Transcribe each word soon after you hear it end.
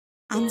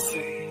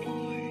Answer,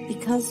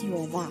 because you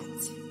are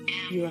that,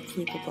 you are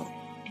capable,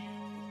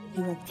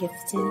 you are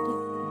gifted,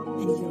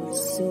 and you are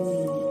so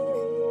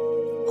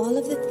unique. All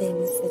of the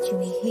things that you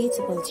may hate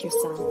about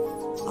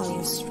yourself are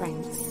your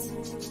strengths.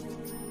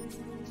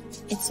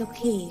 It's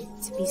okay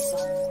to be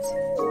soft.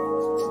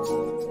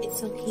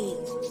 It's okay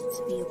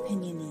to be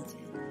opinionated.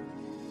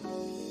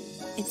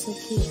 It's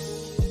okay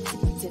to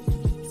be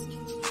different.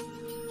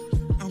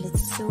 And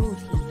it's so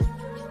okay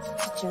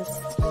to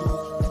just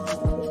love.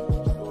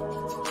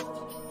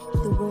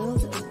 The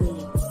world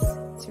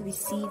awaits to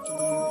receive you.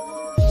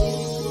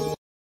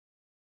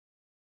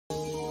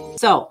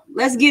 So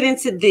let's get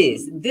into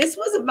this. This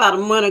was about a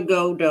month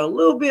ago, though, a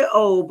little bit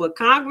old, but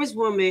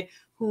Congresswoman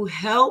who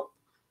helped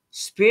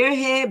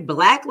spearhead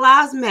Black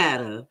Lives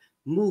Matter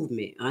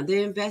movement under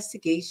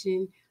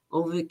investigation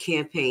over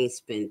campaign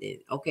spending.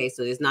 Okay,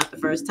 so it's not the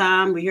first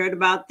time we heard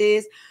about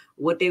this,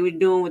 what they were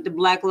doing with the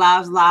Black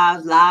Lives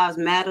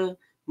Matter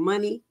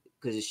money,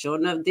 because it sure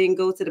enough didn't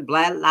go to the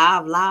Black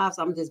Lives.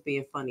 I'm just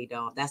being funny,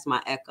 though. That's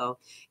my echo.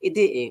 It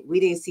didn't.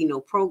 We didn't see no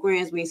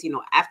programs. We didn't see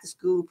no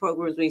after-school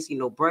programs. We didn't see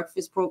no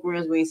breakfast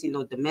programs. We didn't see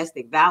no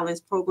domestic violence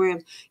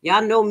programs.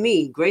 Y'all know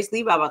me, Grace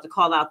Levi, about to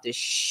call out the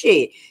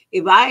shit.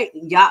 If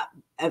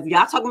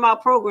y'all talking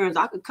about programs,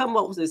 I could come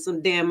up with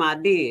some damn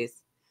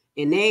ideas,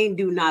 and they ain't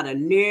do not a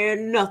near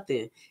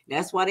nothing.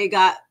 That's why they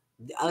got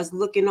us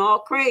looking all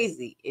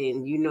crazy.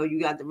 And you know, you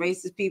got the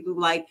racist people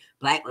like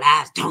Black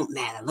lives don't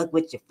matter. Look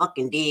what you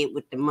fucking did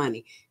with the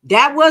money.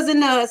 That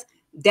wasn't us.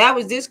 That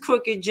was this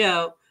crooked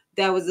Joe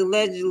that was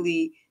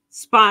allegedly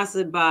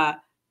sponsored by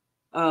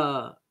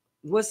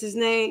what's his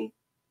name?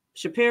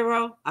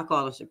 Shapiro. I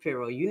call him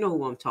Shapiro. You know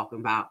who I'm talking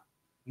about.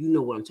 You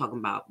know what I'm talking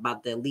about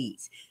the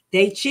elites.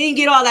 She didn't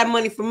get all that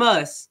money from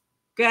us.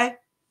 Okay?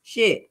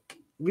 Shit.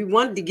 We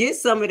wanted to get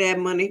some of that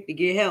money to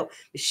get help,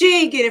 but she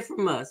didn't get it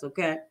from us.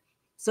 Okay?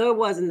 So it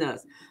wasn't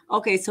us.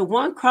 Okay, so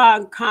one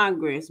of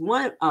Congress'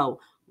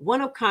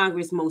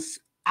 most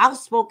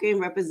outspoken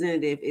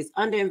representative is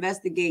under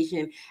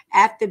investigation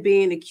after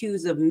being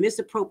accused of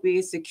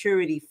misappropriating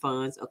security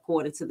funds,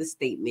 according to the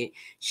statement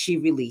she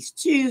released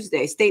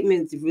Tuesday.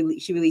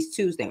 She released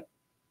Tuesday.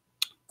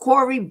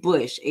 Cori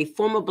Bush, a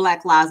former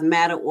Black Lives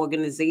Matter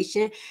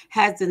organization,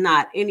 has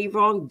denied any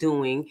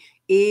wrongdoing,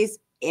 is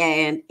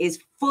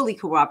fully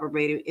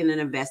corroborated in an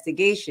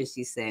investigation,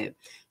 she said.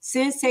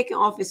 Since taking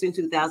office in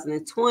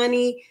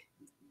 2020,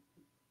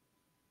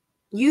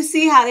 you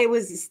see how they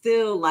was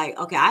still like,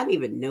 okay, I didn't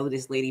even know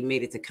this lady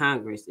made it to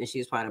Congress and she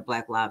was part of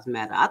Black Lives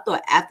Matter. I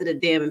thought after the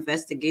damn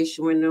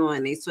investigation went on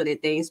and they saw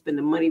that they ain't spend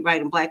the money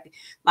right in Black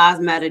Lives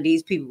Matter,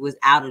 these people was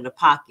out of the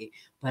pocket.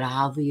 But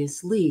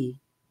obviously,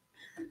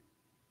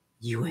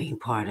 you ain't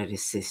part of the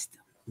system.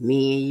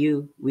 Me and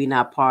you, we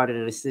not part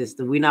of the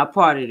system. We not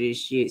part of this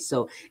shit.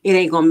 So it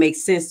ain't gonna make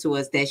sense to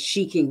us that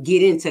she can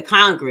get into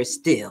Congress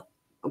still.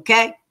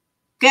 Okay?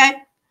 Okay?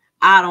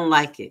 I don't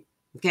like it.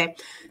 Okay.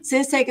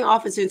 Since taking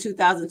office in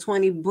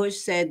 2020, Bush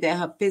said that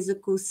her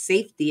physical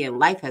safety and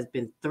life has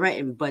been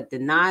threatened, but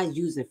denies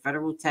using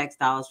federal tax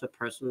dollars for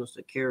personal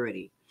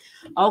security.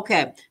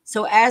 Okay,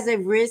 so as a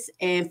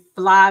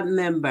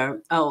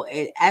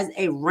as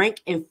a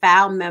rank and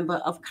file member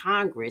of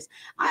Congress,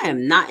 I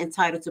am not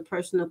entitled to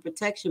personal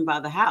protection by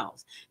the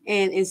House,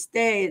 and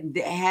instead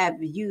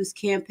have used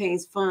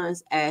campaigns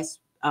funds as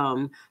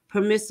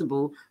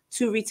permissible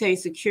to retain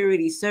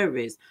security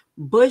service.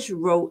 Bush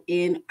wrote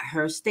in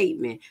her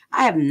statement,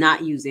 I have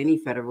not used any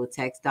federal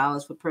tax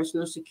dollars for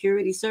personal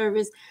security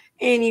service.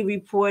 Any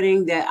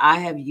reporting that I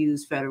have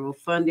used federal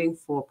funding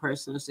for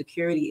personal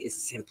security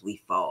is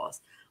simply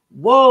false.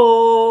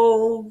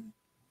 Whoa.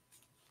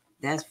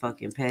 That's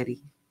fucking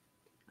petty.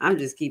 I'm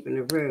just keeping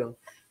it real.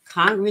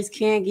 Congress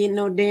can't get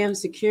no damn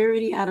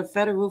security out of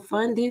federal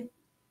funding?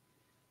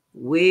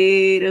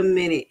 Wait a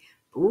minute.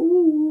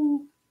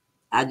 Ooh.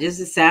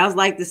 It sounds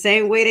like the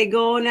same way they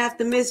going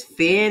after Miss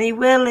Fannie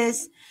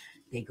Willis.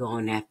 They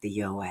going after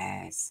your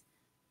ass.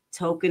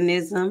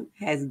 Tokenism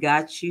has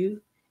got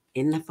you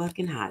in the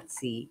fucking hot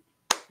seat.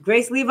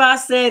 Grace Levi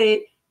said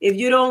it. If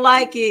you don't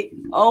like it,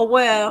 oh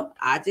well.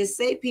 I just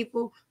say,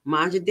 people,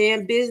 mind your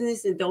damn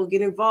business and don't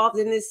get involved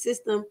in this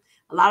system.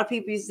 A lot of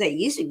people say,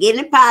 you should get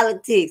in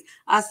politics.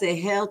 I say,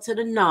 hell to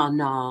the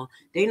no.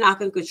 They're not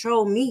going to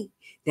control me.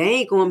 They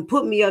ain't going to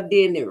put me up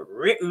there and then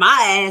rip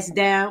my ass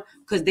down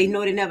because they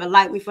know they never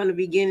liked me from the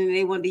beginning.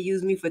 They wanted to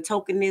use me for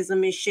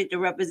tokenism and shit to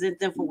represent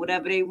them for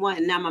whatever they want.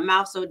 And now my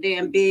mouth's so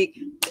damn big,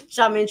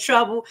 I'm in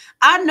trouble.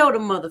 I know the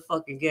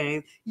motherfucking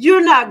game.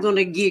 You're not going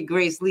to get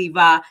Grace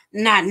Levi.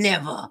 Not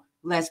never.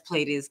 Let's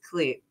play this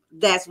clip.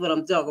 That's what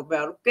I'm talking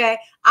about, okay?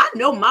 I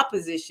know my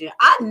position.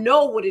 I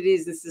know what it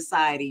is in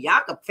society.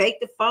 Y'all can fake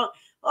the funk.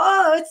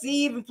 Oh, it's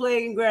even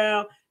playing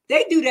ground.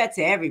 They do that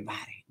to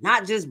everybody,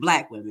 not just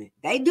Black women.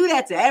 They do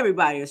that to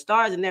everybody, the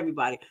stars and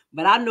everybody.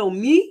 But I know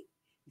me,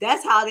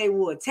 that's how they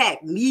will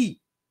attack me.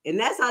 And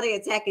that's how they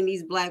attacking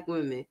these Black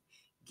women,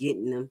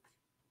 getting them,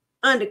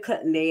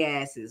 undercutting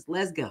their asses.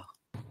 Let's go.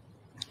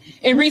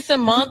 In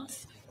recent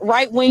months,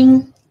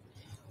 right-wing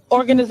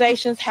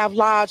organizations have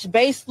lodged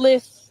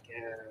baseless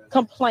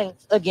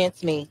complaints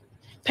against me.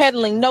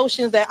 peddling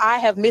notions that I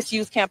have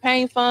misused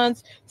campaign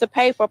funds to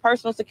pay for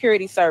personal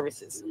security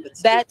services.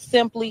 That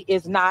simply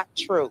is not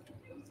true.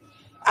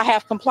 I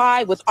have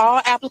complied with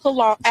all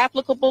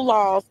applicable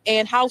laws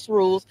and House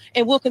rules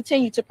and will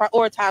continue to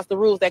prioritize the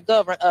rules that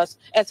govern us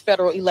as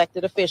federal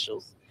elected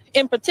officials.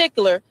 In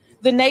particular,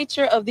 the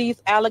nature of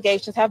these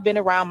allegations have been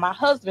around my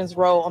husband's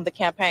role on the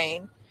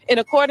campaign. In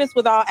accordance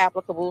with all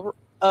applicable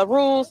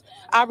rules,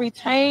 I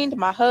retained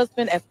my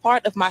husband as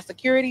part of my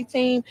security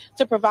team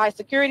to provide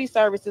security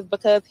services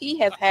because he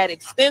has had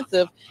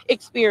extensive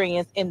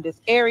experience in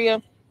this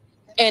area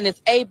and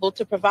is able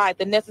to provide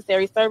the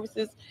necessary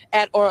services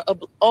at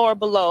or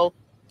below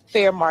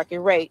fair market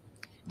rate.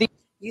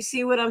 You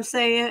see what I'm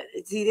saying?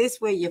 See, this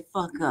where you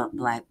fuck up,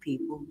 Black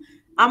people.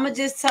 I'm gonna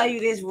just tell you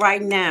this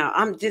right now.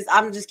 I'm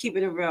just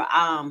keeping it real.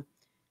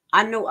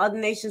 I know other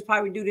nations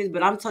probably do this,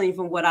 but I'm telling you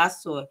from what I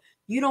saw,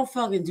 you don't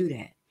fucking do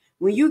that.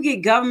 When you get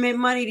government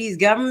money,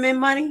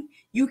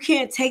 you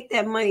can't take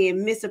that money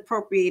and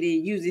misappropriate it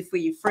and use it for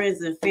your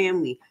friends and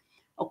family.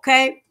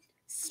 Okay?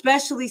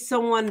 Especially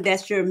someone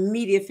that's your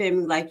immediate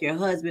family, like your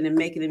husband, and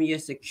making them your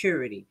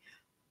security.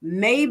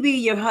 Maybe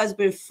your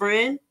husband's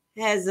friend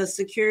has a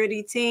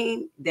security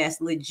team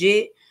that's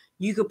legit.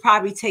 You could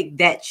probably take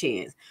that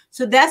chance.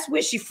 So that's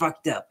where she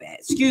fucked up at.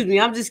 Excuse me,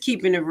 I'm just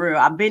keeping it real.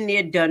 I've been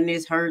there, done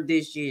this, heard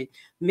this shit,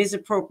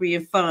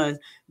 misappropriate funds.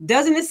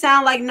 Doesn't it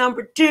sound like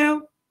number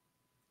 2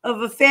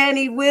 of a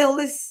Fannie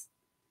Willis?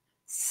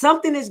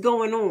 Something is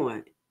going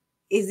on.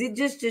 Is it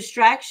just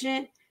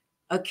distraction,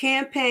 a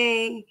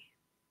campaign,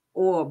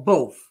 or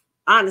both?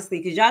 Honestly,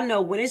 because y'all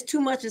know when it's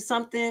too much of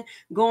something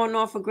going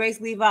on for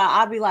Grace Levi,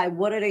 I'll be like,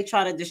 what are they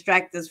trying to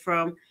distract us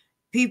from?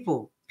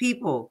 People,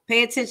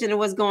 pay attention to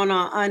what's going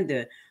on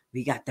under.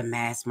 We got the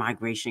mass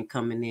migration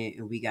coming in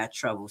and we got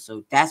trouble.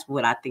 So that's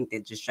what I think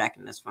they're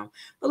distracting us from.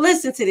 But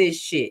listen to this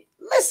shit.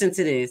 Listen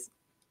to this.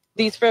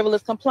 These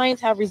frivolous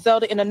complaints have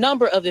resulted in a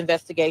number of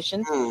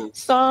investigations,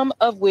 some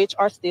of which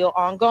are still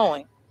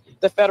ongoing.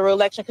 The Federal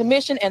Election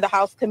Commission and the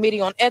House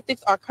Committee on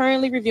Ethics are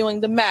currently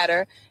reviewing the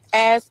matter,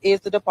 as is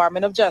the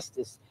Department of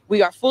Justice.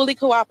 We are fully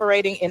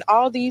cooperating in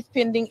all these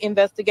pending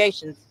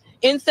investigations.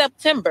 In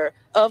September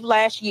of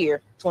last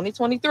year,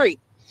 2023,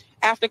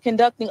 after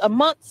conducting a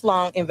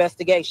months-long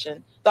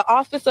investigation, the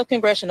Office of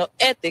Congressional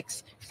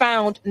Ethics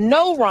found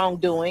no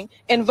wrongdoing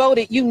and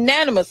voted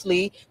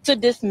unanimously to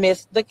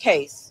dismiss the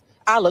case.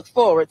 I look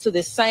forward to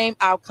this same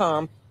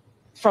outcome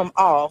from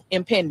all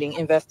impending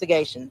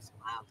investigations.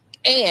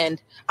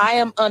 And I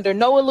am under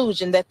no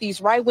illusion that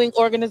these right-wing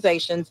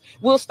organizations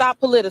will stop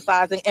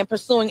politicizing and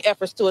pursuing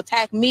efforts to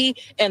attack me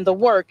and the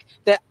work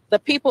that the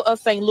people of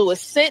St. Louis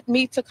sent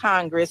me to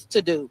Congress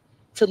to do,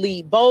 to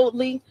lead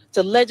boldly,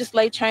 to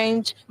legislate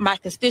change my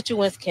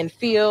constituents can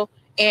feel,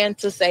 and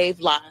to save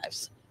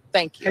lives.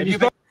 Thank you.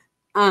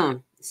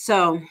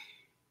 So,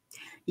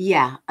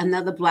 yeah,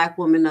 another Black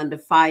woman under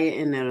fire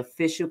in an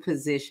official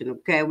position.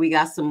 Okay, we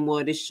got some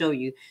more to show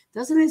you.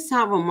 Doesn't it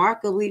sound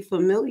remarkably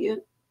familiar?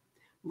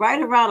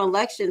 Right around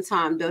election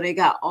time, though, they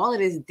got all of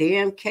this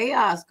damn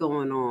chaos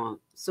going on.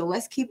 So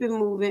let's keep it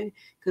moving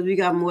because we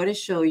got more to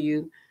show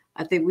you.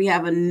 I think we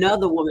have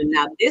another woman.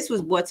 Now, this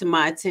was brought to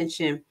my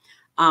attention.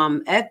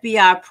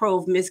 FBI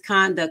probe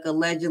misconduct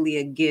allegedly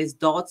against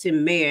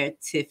Dalton Mayor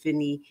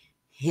Tiffany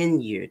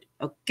Henyard.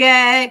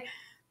 Okay,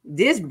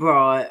 this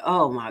broad,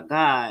 oh my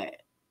God.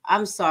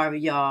 I'm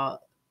sorry, y'all.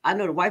 I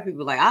know the white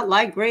people like, I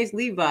like Grace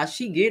Levi.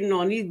 She getting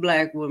on these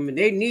Black women.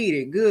 They need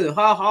it. Good.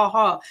 Ha, ha,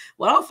 ha.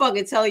 Well, I'm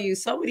fucking telling you,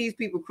 some of these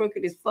people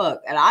crooked as fuck.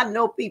 And I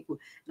know people.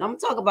 And I'm going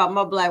to talk about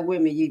my Black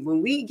women.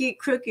 When we get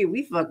crooked,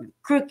 we fucking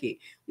crooked.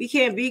 We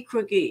can't be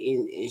crooked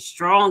and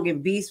strong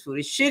and beastful.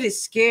 This shit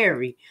is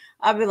scary.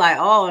 I'll be like,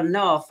 oh,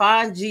 no,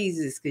 find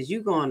Jesus because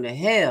you going to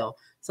hell.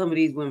 Some of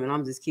these women,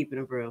 I'm just keeping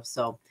it real.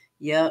 So,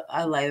 yeah,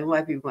 I like the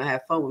white people going to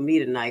have fun with me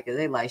tonight because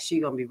they like,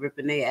 she going to be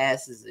ripping their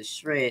asses to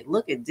shred.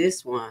 Look at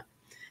this one.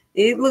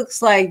 It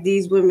looks like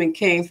these women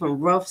came from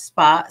rough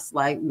spots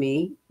like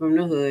me from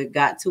the hood,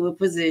 got to a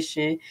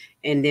position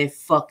and then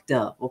fucked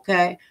up.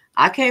 Okay.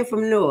 I came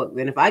from Newark.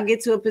 And if I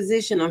get to a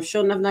position, I'm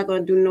sure enough not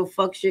going to do no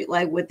fuck shit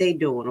like what they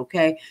doing.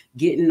 Okay.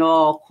 Getting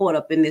all caught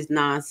up in this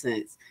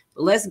nonsense.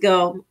 But let's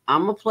go.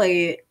 I'm going to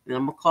play it and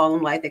I'm going to call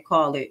them like they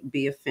call it,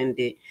 be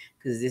offended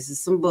because this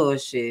is some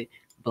bullshit.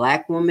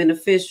 Black women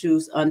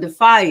officials under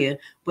fire,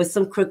 but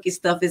some crooked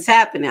stuff is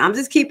happening. I'm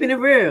just keeping it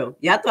real.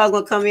 Y'all thought I was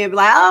going to come in and be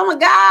like, oh my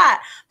God,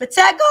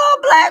 protect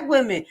all Black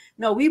women.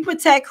 No, we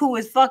protect who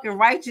is fucking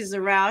righteous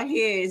around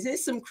here. Is there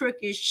some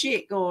crooked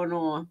shit going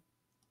on?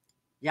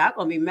 Y'all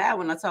going to be mad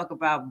when I talk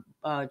about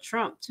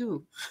Trump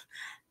too.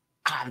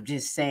 I'm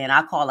just saying,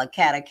 I call a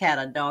cat,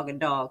 a dog, a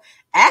dog.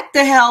 Act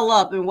the hell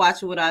up and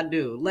watch what I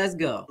do. Let's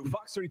go.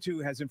 Fox 32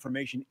 has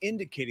information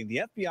indicating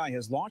the FBI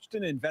has launched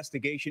an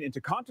investigation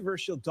into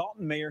controversial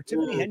Dalton Mayor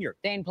Tiffany Henyard.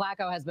 Dane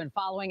Placco has been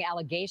following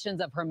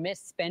allegations of her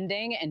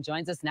misspending and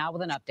joins us now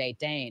with an update.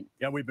 Dane.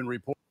 Yeah, we've been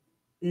reporting.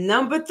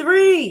 Number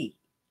 3.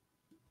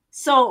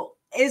 So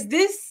is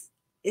this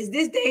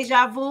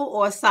deja vu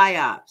or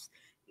psyops?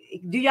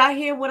 Do y'all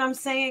hear what I'm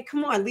saying?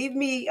 Come on, leave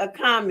me a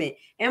comment.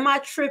 Am I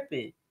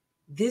tripping?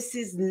 This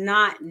is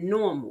not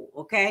normal.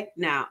 Okay.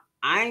 Now,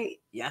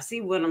 y'all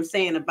see what I'm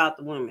saying about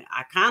the women.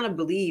 I kind of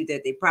believe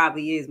that they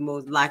probably is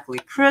most likely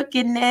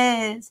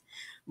crookedness,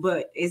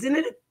 but isn't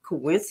it a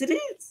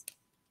coincidence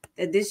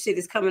that this shit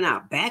is coming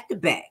out back to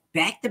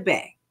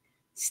back,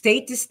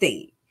 state to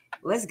state?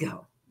 Let's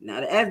go.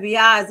 Now the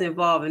FBI is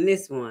involved in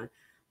this one,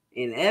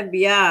 and the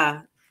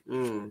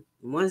FBI,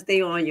 once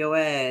they on your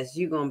ass,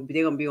 they're gonna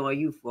be on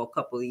you for a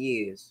couple of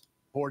years.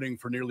 Reporting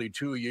for nearly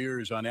 2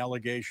 years on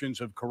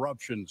allegations of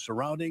corruption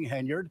surrounding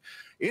Henyard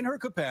in her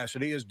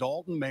capacity as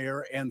Dalton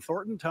mayor and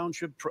Thornton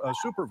Township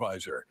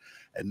supervisor.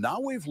 And now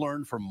we've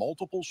learned from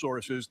multiple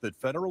sources that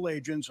federal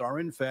agents are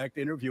in fact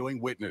interviewing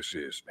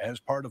witnesses as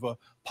part of a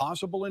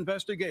possible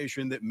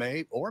investigation that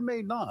may or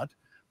may not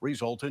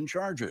result in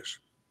charges.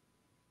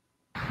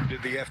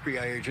 Did the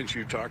FBI agents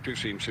you talked to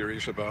seem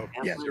serious about?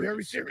 Yes,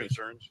 very serious.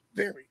 Concerns?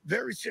 Very,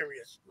 very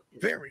serious.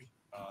 Very.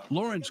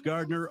 Lawrence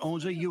Gardner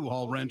owns a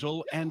U-Haul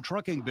rental and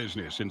trucking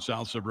business in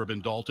South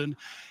Suburban Dalton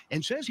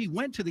and says he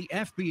went to the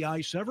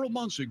FBI several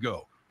months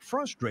ago,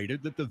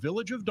 frustrated that the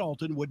village of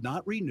Dalton would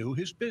not renew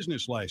his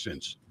business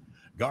license.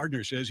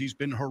 Gardner says he's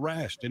been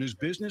harassed and his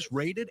business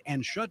raided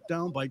and shut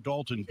down by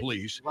Dalton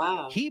police.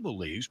 Wow. He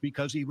believes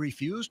because he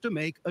refused to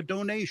make a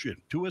donation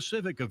to a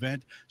civic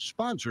event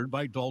sponsored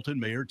by Dalton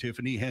Mayor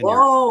Tiffany Henyard.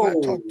 Whoa. I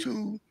talked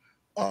to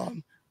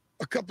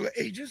a couple of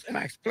agents and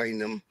I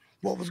explained them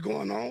what was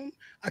going on.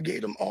 I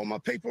gave them all my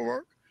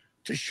paperwork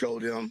to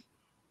show them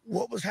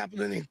what was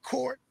happening in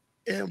court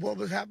and what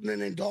was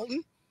happening in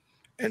Dalton.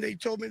 And they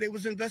told me they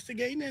was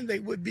investigating and they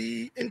would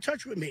be in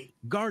touch with me.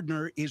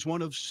 Gardner is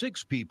one of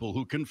 6 people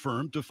who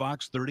confirmed to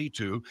Fox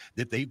 32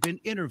 that they've been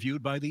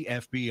interviewed by the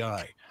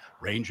FBI,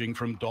 ranging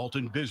from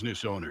Dalton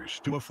business owners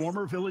to a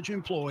former village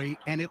employee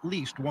and at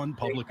least one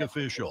public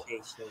official.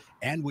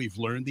 And we've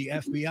learned the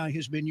FBI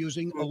has been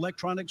using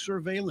electronic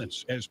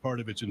surveillance as part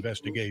of its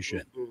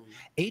investigation.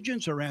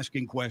 Agents are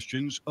asking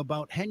questions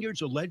about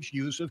Henyard's alleged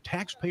use of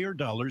taxpayer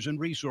dollars and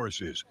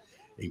resources,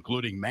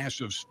 including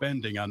massive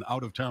spending on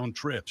out-of-town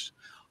trips,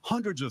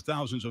 hundreds of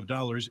thousands of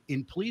dollars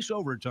in police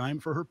overtime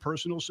for her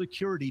personal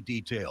security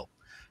detail,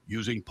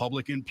 using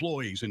public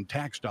employees and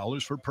tax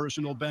dollars for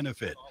personal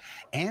benefit,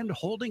 and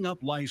holding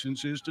up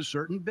licenses to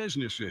certain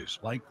businesses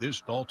like this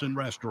Dalton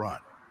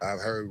restaurant. I've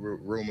heard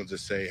rumors that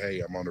say,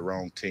 hey, I'm on the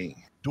wrong team.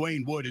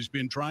 Dwayne Wood has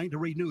been trying to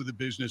renew the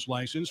business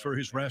license for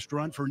his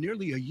restaurant for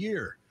nearly a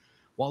year.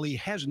 While he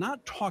has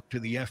not talked to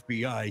the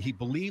FBI, he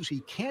believes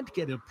he can't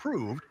get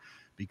approved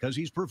because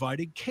he's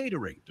provided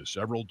catering to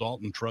several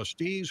Dalton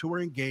trustees who are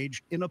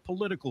engaged in a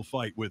political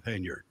fight with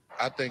Henyard.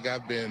 I think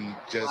I've been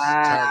just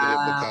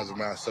targeted because of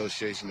my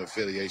association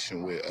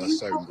affiliation with a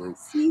certain group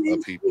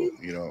of people.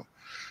 You know,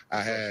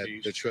 I had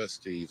the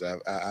trustees.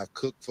 I've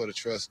cooked for the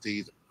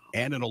trustees.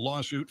 And in a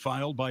lawsuit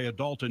filed by a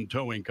Dalton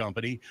towing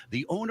company,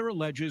 the owner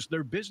alleges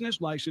their business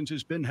license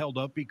has been held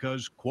up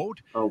because, quote,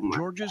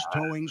 George's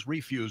Towing's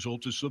refusal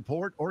to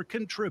support or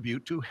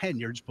contribute to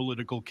Henyard's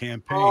political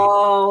campaign.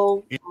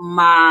 Oh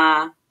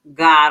my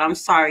God. I'm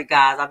sorry,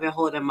 guys. I've been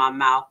holding my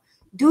mouth.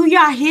 Do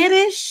y'all hear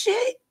this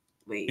shit?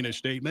 Wait. In a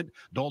statement,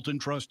 Dalton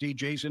trustee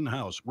Jason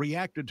House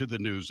reacted to the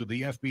news of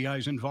the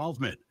FBI's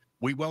involvement.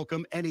 We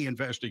welcome any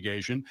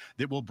investigation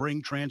that will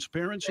bring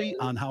transparency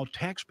on how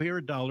taxpayer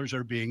dollars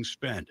are being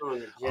spent.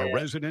 Our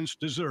residents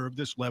deserve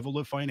this level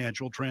of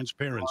financial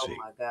transparency.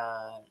 Oh, my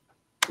God.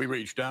 We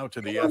reached out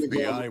to the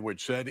FBI,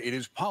 which said it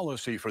is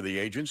policy for the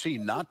agency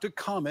not to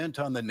comment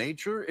on the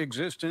nature,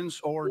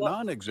 existence, or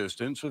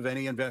non-existence of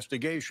any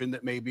investigation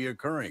that may be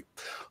occurring.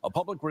 A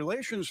public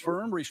relations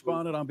firm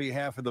responded on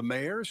behalf of the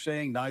mayor,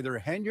 saying neither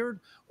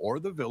Henyard or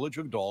the village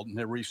of Dalton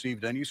have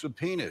received any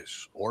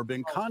subpoenas or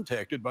been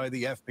contacted by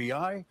the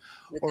FBI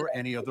or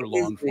any other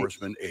law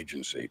enforcement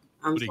agency.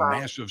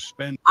 Massive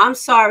spend. I'm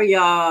sorry,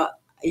 y'all.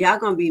 Y'all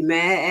gonna be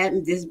mad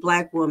at this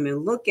black woman.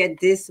 Look at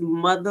this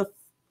motherfucking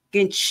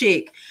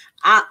chick.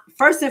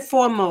 First and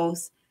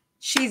foremost,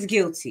 she's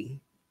guilty.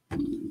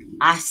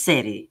 I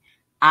said it.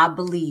 I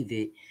believe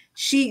it.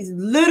 She's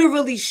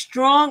literally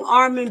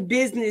strong-arming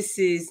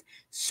businesses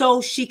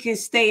so she can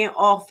stay in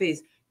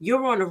office.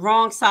 You're on the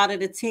wrong side of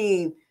the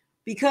team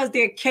because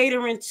they're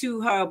catering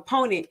to her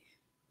opponent.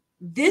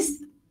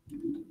 This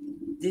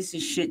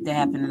is shit that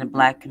happened in the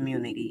black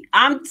community.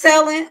 I'm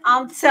telling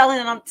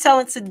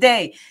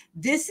today.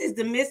 This is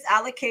the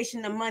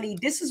misallocation of money.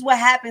 This is what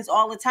happens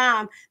all the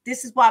time.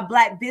 This is why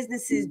black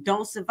businesses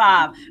don't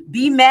survive.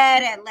 Be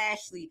mad at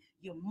Lashley.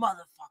 You're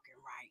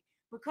motherfucking right.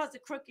 Because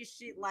of crooked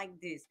shit like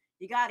this.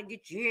 You got to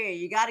get your hair.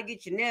 You got to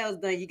get your nails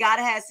done. You got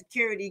to have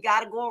security. You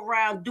got to go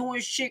around doing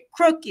shit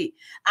crooked.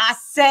 I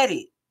said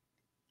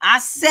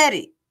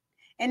it.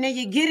 And then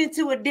you get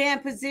into a damn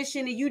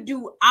position and you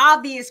do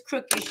obvious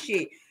crooked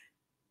shit.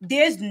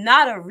 There's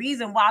not a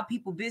reason why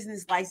people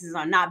business licenses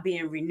are not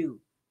being renewed.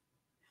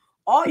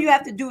 All you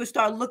have to do is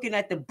start looking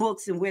at the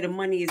books and where the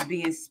money is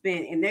being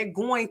spent, and they're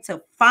going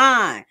to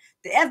find,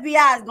 the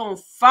FBI is going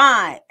to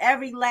find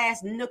every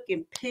last nook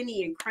and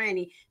penny and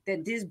cranny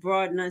that this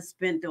broad done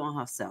spent on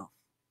herself.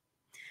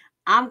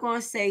 I'm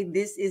going to say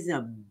this is an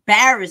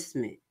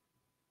embarrassment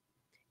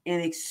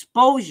and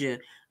exposure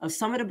of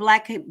some of the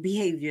black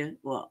behavior.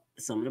 Well,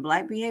 some of the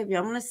black behavior,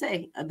 I'm gonna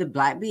say the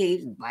black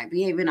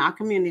behavior in our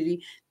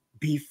community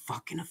be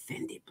fucking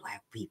offended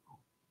black people.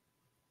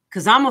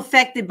 Cause I'm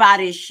affected by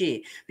this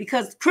shit.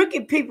 Because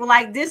crooked people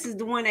like this is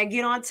the one that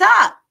get on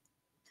top.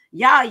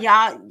 Y'all,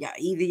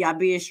 either y'all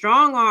being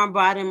strong armed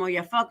by them or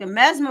you're fucking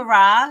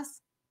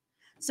mesmerized.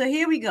 So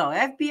here we go.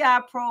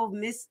 FBI probe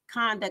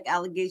misconduct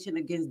allegation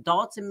against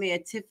Dalton Mayor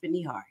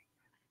Tiffany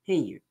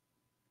Henyard.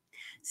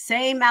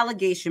 Same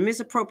allegation,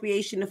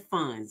 misappropriation of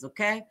funds.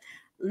 Okay.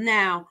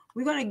 Now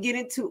we're gonna get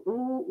into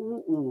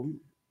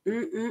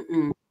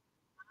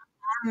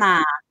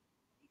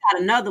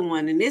got another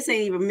one, and this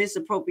ain't even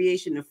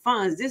misappropriation of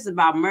funds. This is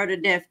about murder,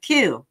 death,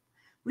 kill.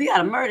 We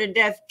got a murder,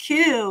 death,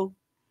 kill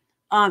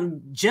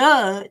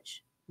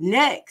judge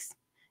next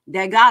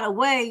that got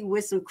away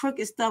with some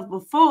crooked stuff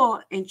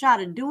before and try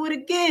to do it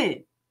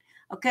again.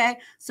 Okay,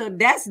 so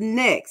that's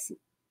next.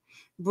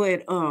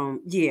 But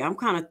yeah, I'm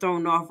kind of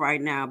thrown off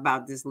right now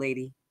about this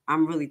lady.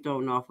 I'm really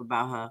thrown off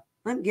about her.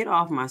 Let me get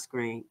off my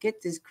screen.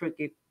 Get this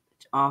crooked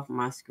off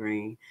my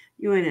screen.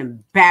 You're an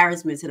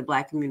embarrassment to the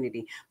black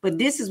community. But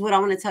this is what I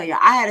want to tell you.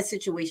 I had a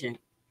situation,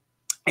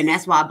 and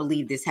that's why I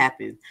believe this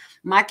happened.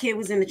 My kid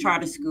was in the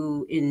charter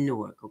school in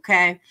Newark.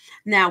 Okay.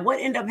 Now, what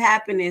ended up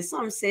happening is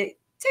some said,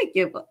 take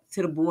you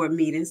to the board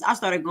meetings. I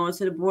started going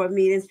to the board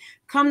meetings.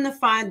 Come to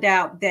find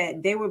out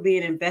that they were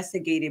being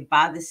investigated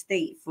by the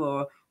state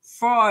for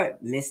fraud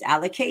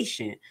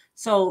misallocation.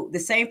 So the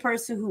same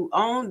person who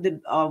owned the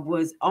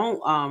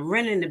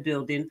renting the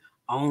building,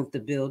 owned the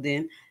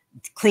building,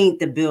 cleaned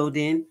the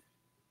building,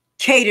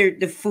 catered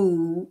the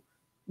food,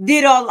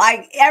 did all,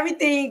 like,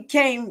 everything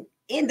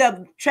end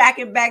up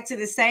tracking back to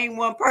the same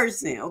one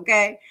person,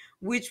 okay,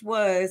 which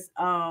was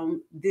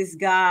this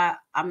guy.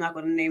 I'm not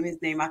going to name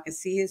his name. I can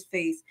see his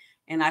face,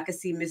 and I can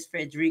see Miss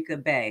Frederica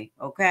Bay,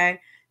 okay?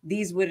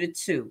 These were the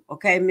two,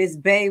 okay? Miss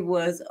Bay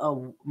was a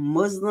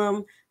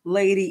Muslim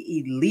lady,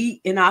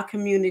 elite in our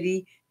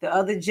community. The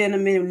other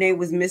gentleman name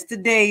was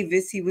Mr.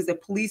 Davis. He was a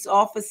police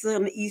officer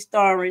in East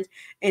Orange,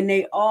 and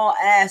they all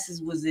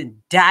asses was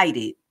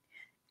indicted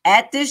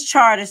at this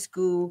charter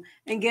school.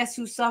 And guess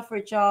who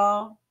suffered,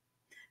 y'all?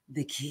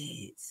 The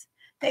kids.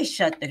 They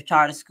shut the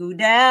charter school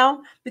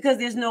down because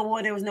there was no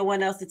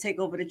one else to take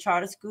over the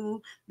charter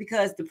school,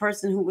 because the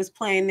person who was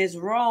playing this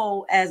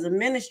role as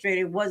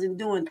administrator wasn't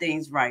doing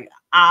things right,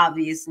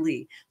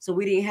 obviously. So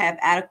we didn't have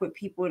adequate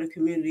people in the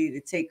community to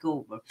take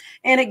over.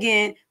 And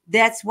again,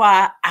 that's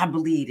why I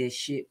believe this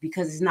shit,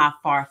 because it's not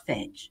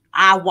far-fetched.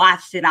 I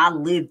watched it, I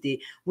lived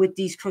it with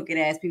these crooked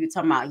ass people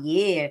talking about,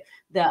 yeah,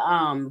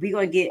 we're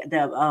gonna get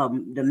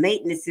the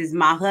maintenance is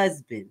my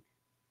husband,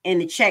 and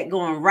the check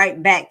going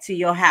right back to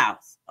your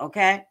house,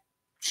 okay?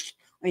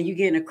 And you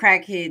getting a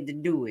crackhead to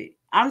do it.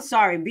 I'm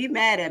sorry, be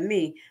mad at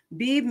me.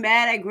 Be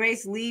mad at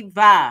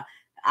GRACELEVI.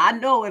 I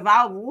know if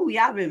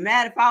y'all been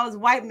mad if I was a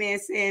white man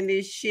saying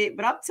this shit,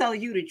 but I'm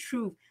telling you the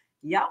truth.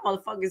 Y'all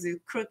motherfuckers is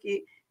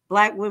crooked.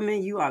 Black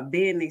women, you are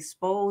being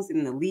exposed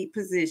in elite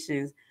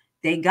positions.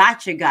 They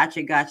got you.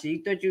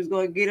 You thought you was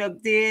going to get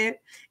up there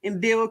and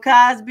Bill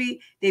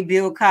Cosby? They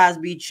Bill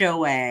Cosby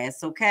your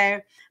ass,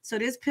 okay? So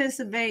this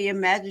Pennsylvania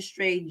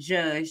magistrate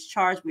judge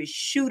charged with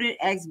shooting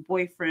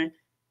ex-boyfriend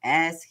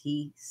as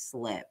he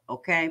slept,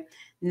 okay?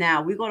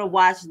 Now, we're going to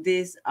watch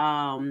this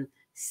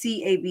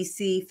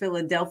CABC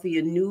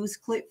Philadelphia news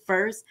clip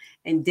first,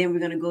 and then we're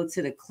going to go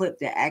to the clip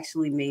that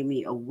actually made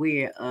me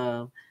aware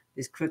of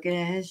this crooked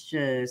ass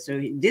judge.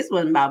 So this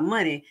wasn't about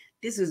money.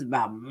 This was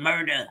about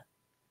murder.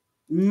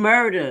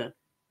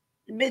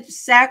 The bitch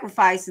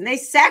sacrificing. They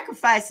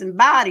sacrificing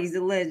bodies,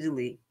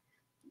 allegedly.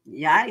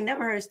 Yeah, I ain't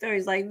never heard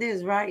stories like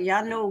this, right?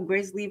 Y'all know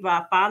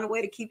GRACELEVI found a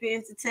way to keep it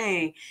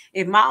entertained.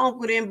 If my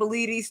uncle didn't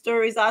believe these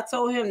stories I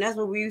told him, that's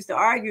what we used to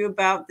argue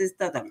about this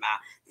stuff about.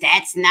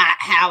 That's not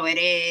how it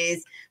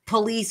is.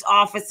 Police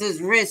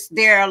officers risk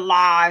their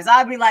lives.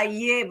 I'd be like,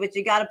 yeah, but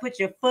you got to put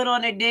your foot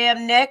on their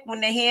damn neck when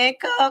they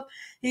handcuff.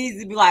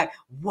 He'd be like,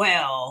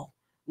 well,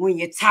 when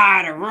you're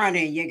tired of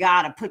running, you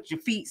got to put your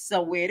feet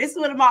somewhere. This is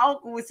what my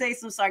uncle would say,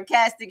 some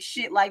sarcastic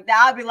shit like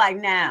that. I'd be like,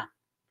 now,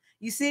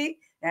 you see?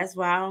 That's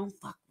why I don't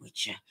fuck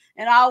with you.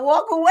 And I'll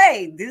walk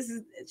away. This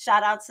is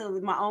shout out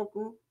to my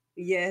uncle.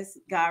 Yes,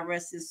 God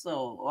rest his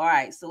soul. All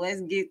right, so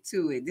let's get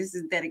to it. This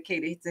is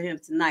dedicated to him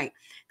tonight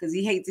because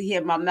he hates to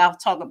hear my mouth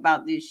talk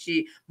about this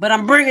shit. But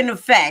I'm bringing the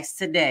facts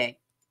today.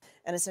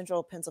 And a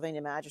central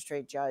Pennsylvania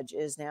magistrate judge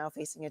is now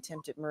facing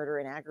attempted murder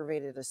and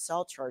aggravated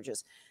assault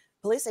charges.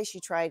 Police say she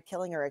tried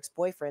killing her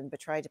ex-boyfriend, but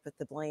tried to put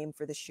the blame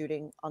for the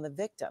shooting on the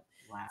victim.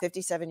 Wow.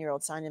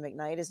 57-year-old Sonia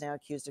McKnight is now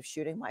accused of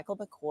shooting Michael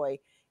McCoy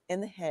in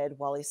the head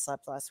while he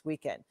slept last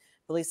weekend.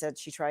 Police said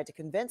she tried to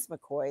convince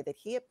McCoy that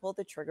he had pulled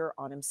the trigger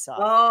on himself.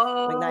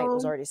 McKnight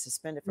was already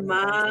suspended from the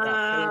bench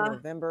without pay in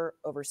November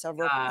over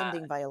several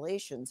pending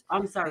violations.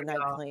 I'm sorry,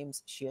 McKnight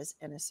claims she is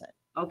innocent.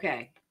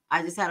 Okay,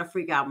 I just had a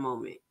freak out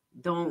moment.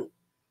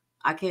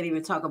 I can't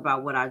even talk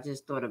about what I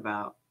just thought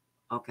about.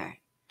 Okay.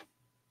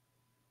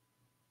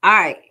 All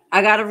right,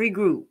 I gotta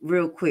regroup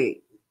real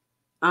quick.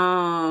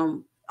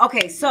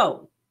 Okay,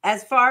 so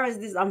As far as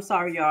this, I'm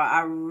sorry, y'all.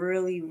 I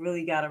really,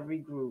 really got to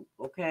regroup,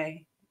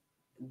 okay?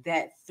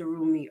 That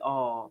threw me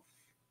off.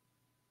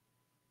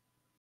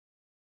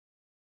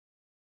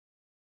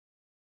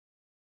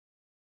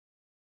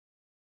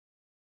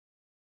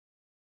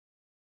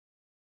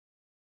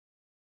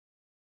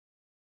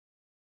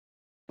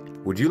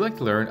 Would you like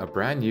to learn a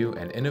brand new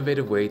and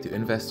innovative way to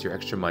invest your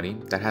extra money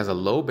that has a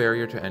low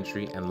barrier to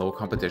entry and low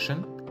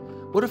competition?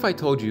 What if I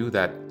told you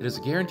that it is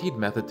a guaranteed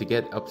method to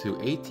get up to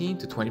 18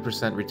 to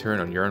 20% return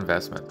on your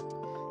investment?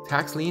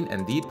 Tax lien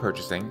and deed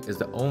purchasing is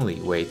the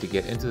only way to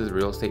get into the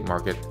real estate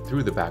market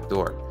through the back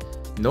door.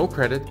 No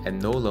credit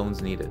and no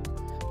loans needed.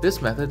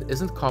 This method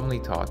isn't commonly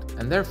taught,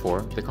 and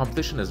therefore the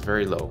competition is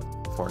very low,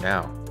 for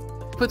now.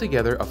 Put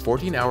together a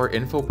 14-hour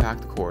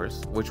info-packed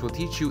course which will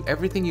teach you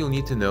everything you'll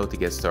need to know to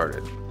get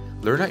started.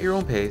 Learn at your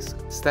own pace,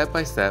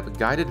 step-by-step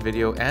guided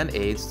video and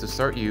aids to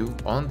start you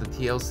on the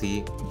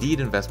TLC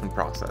deed investment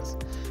process.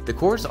 The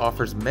course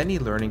offers many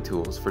learning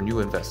tools for new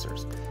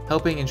investors,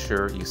 helping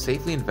ensure you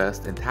safely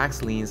invest in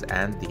tax liens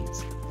and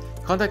deeds.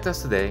 Contact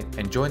us today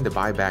and join the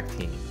buyback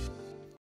team.